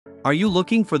Are you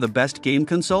looking for the best game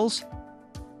consoles?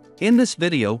 In this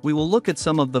video we will look at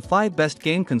some of the 5 best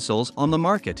game consoles on the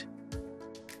market.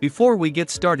 Before we get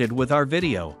started with our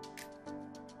video,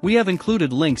 we have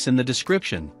included links in the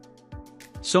description,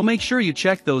 so make sure you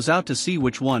check those out to see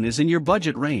which one is in your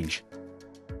budget range.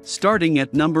 Starting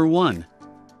at number 1.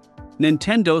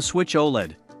 Nintendo Switch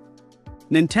OLED.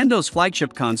 Nintendo's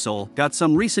flagship console got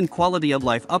some recent quality of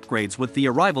life upgrades with the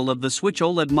arrival of the Switch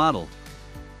OLED model.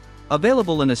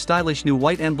 Available in a stylish new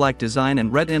white and black design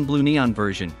and red and blue neon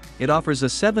version, it offers a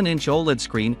 7-inch OLED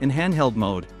screen in handheld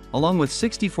mode, along with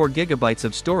 64GB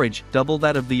of storage, double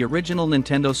that of the original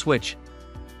Nintendo Switch.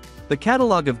 The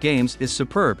catalog of games is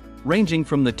superb, ranging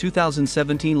from the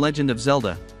 2017 Legend of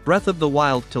Zelda: Breath of the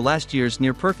Wild to last year's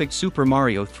near-perfect Super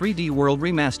Mario 3D World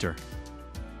remaster.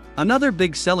 Another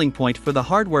big selling point for the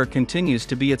hardware continues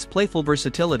to be its playful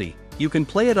versatility. You can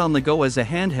play it on the go as a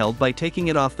handheld by taking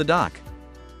it off the dock.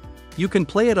 You can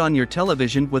play it on your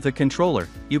television with a controller.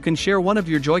 You can share one of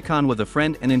your Joy-Con with a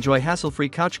friend and enjoy hassle-free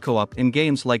couch co-op in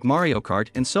games like Mario Kart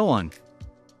and so on.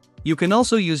 You can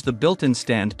also use the built-in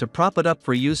stand to prop it up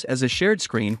for use as a shared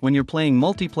screen when you're playing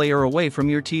multiplayer away from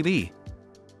your TV.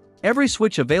 Every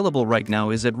Switch available right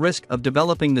now is at risk of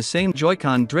developing the same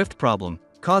Joy-Con drift problem,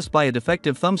 caused by a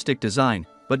defective thumbstick design,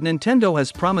 but Nintendo has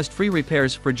promised free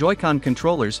repairs for Joy-Con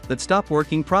controllers that stop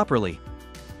working properly.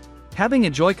 Having a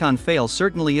Joy-Con fail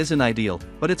certainly isn't ideal,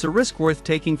 but it's a risk worth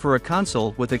taking for a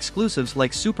console with exclusives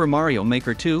like Super Mario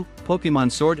Maker 2, Pokémon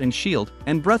Sword and Shield,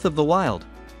 and Breath of the Wild.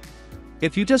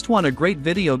 If you just want a great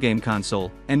video game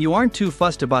console, and you aren't too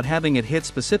fussed about having it hit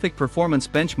specific performance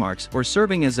benchmarks or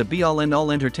serving as a be-all end-all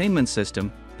entertainment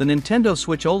system, the Nintendo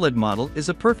Switch OLED model is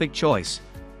a perfect choice.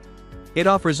 It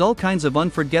offers all kinds of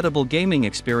unforgettable gaming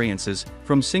experiences,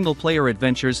 from single-player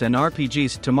adventures and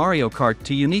RPGs to Mario Kart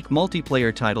to unique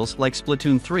multiplayer titles like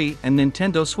Splatoon 3 and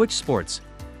Nintendo Switch Sports.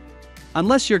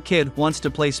 Unless your kid wants to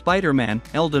play Spider-Man,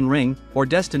 Elden Ring, or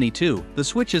Destiny 2, the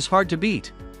Switch is hard to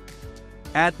beat.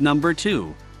 At number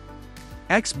 2.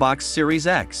 Xbox Series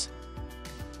X.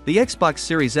 The Xbox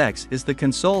Series X is the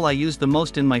console I use the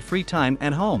most in my free time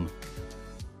at home.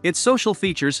 Its social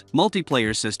features,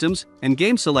 multiplayer systems, and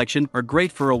game selection are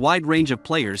great for a wide range of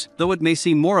players, though it may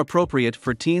seem more appropriate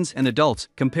for teens and adults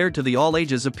compared to the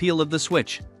all-ages appeal of the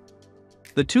Switch.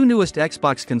 The 2 newest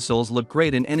Xbox consoles look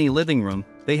great in any living room.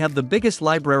 They have the biggest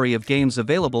library of games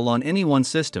available on any one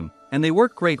system, and they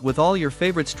work great with all your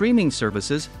favorite streaming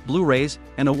services, Blu-rays,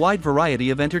 and a wide variety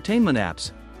of entertainment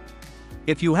apps.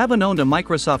 If you haven't owned a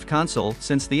Microsoft console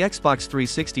since the Xbox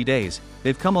 360 days,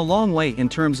 they've come a long way in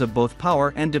terms of both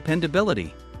power and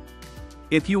dependability.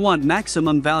 If you want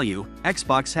maximum value,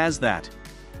 Xbox has that.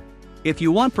 If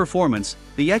you want performance,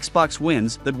 the Xbox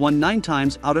wins that one 9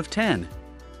 times out of 10.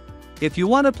 If you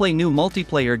want to play new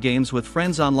multiplayer games with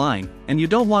friends online, and you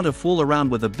don't want to fool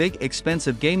around with a big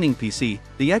expensive gaming PC,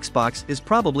 the Xbox is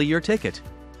probably your ticket.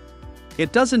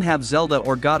 It doesn't have Zelda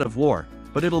or God of War,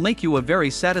 but it'll make you a very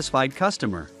satisfied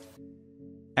customer.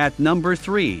 At number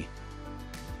 3.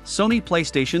 Sony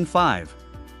PlayStation 5.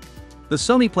 The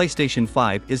Sony PlayStation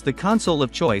 5 is the console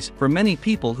of choice for many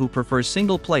people who prefer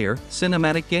single-player,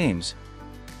 cinematic games.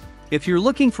 If you're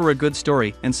looking for a good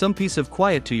story and some peace of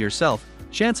quiet to yourself,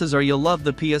 chances are you'll love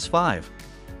the PS5.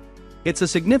 It's a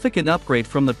significant upgrade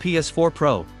from the PS4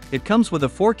 Pro. It comes with a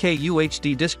 4K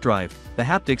UHD disc drive, the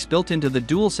haptics built into the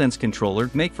DualSense controller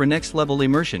make for next-level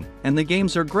immersion, and the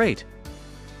games are great.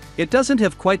 It doesn't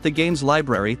have quite the games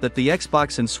library that the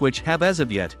Xbox and Switch have as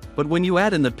of yet, but when you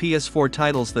add in the PS4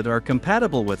 titles that are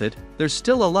compatible with it, there's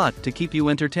still a lot to keep you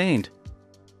entertained.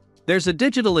 There's a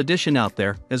digital edition out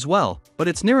there, as well, but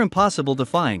it's near impossible to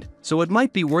find, so it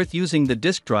might be worth using the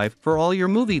disc drive for all your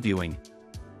movie viewing.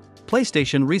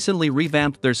 PlayStation recently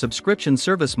revamped their subscription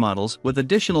service models with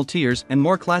additional tiers and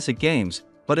more classic games,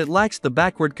 but it lacks the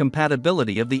backward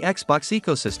compatibility of the Xbox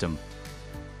ecosystem.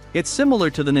 It's similar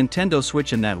to the Nintendo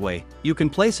Switch in that way. You can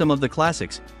play some of the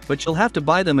classics, but you'll have to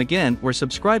buy them again or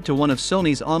subscribe to one of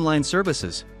Sony's online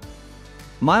services.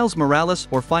 Miles Morales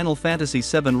or Final Fantasy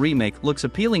VII Remake looks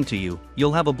appealing to you.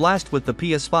 You'll have a blast with the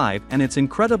PS5 and its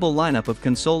incredible lineup of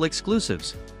console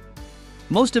exclusives.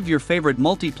 Most of your favorite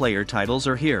multiplayer titles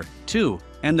are here, too,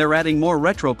 and they're adding more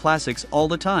retro classics all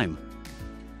the time.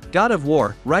 God of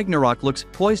War: Ragnarok looks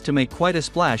poised to make quite a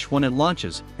splash when it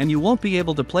launches, and you won't be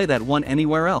able to play that one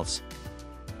anywhere else.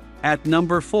 At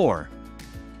number 4.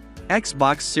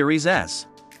 Xbox Series S.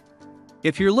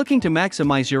 If you're looking to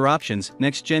maximize your options,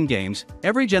 next-gen games,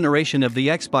 every generation of the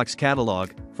Xbox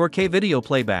catalog, 4K video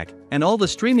playback, and all the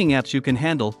streaming apps you can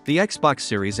handle, the Xbox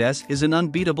Series S is an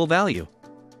unbeatable value.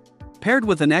 Paired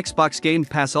with an Xbox Game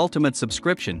Pass Ultimate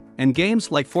subscription, and games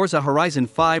like Forza Horizon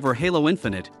 5 or Halo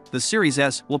Infinite, the Series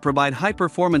S will provide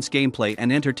high-performance gameplay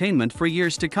and entertainment for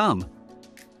years to come.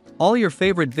 All your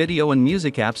favorite video and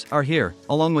music apps are here,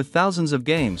 along with thousands of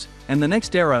games, and the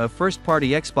next era of first-party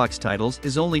Xbox titles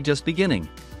is only just beginning.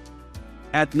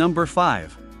 At number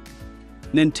 5.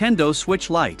 Nintendo Switch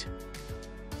Lite.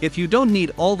 If you don't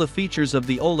need all the features of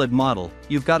the OLED model,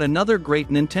 you've got another great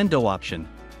Nintendo option.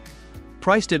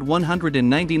 Priced at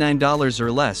 $199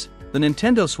 or less, the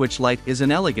Nintendo Switch Lite is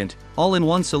an elegant,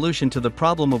 all-in-one solution to the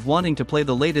problem of wanting to play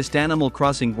the latest Animal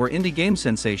Crossing or indie game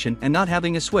sensation and not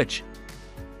having a Switch.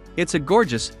 It's a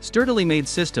gorgeous, sturdily made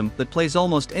system that plays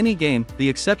almost any game, the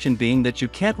exception being that you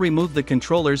can't remove the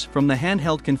controllers from the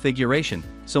handheld configuration,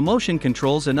 so motion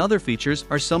controls and other features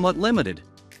are somewhat limited.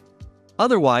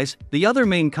 Otherwise, the other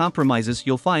main compromises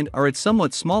you'll find are its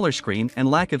somewhat smaller screen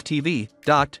and lack of TV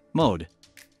docked mode.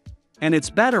 And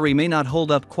its battery may not hold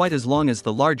up quite as long as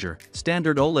the larger,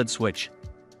 standard OLED Switch.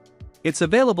 It's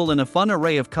available in a fun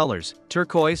array of colors: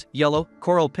 turquoise, yellow,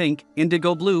 coral pink,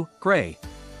 indigo blue, gray.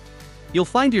 You'll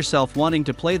find yourself wanting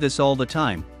to play this all the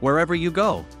time, wherever you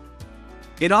go.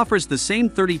 It offers the same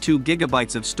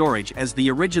 32GB of storage as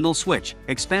the original Switch,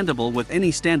 expandable with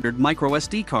any standard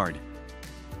microSD card.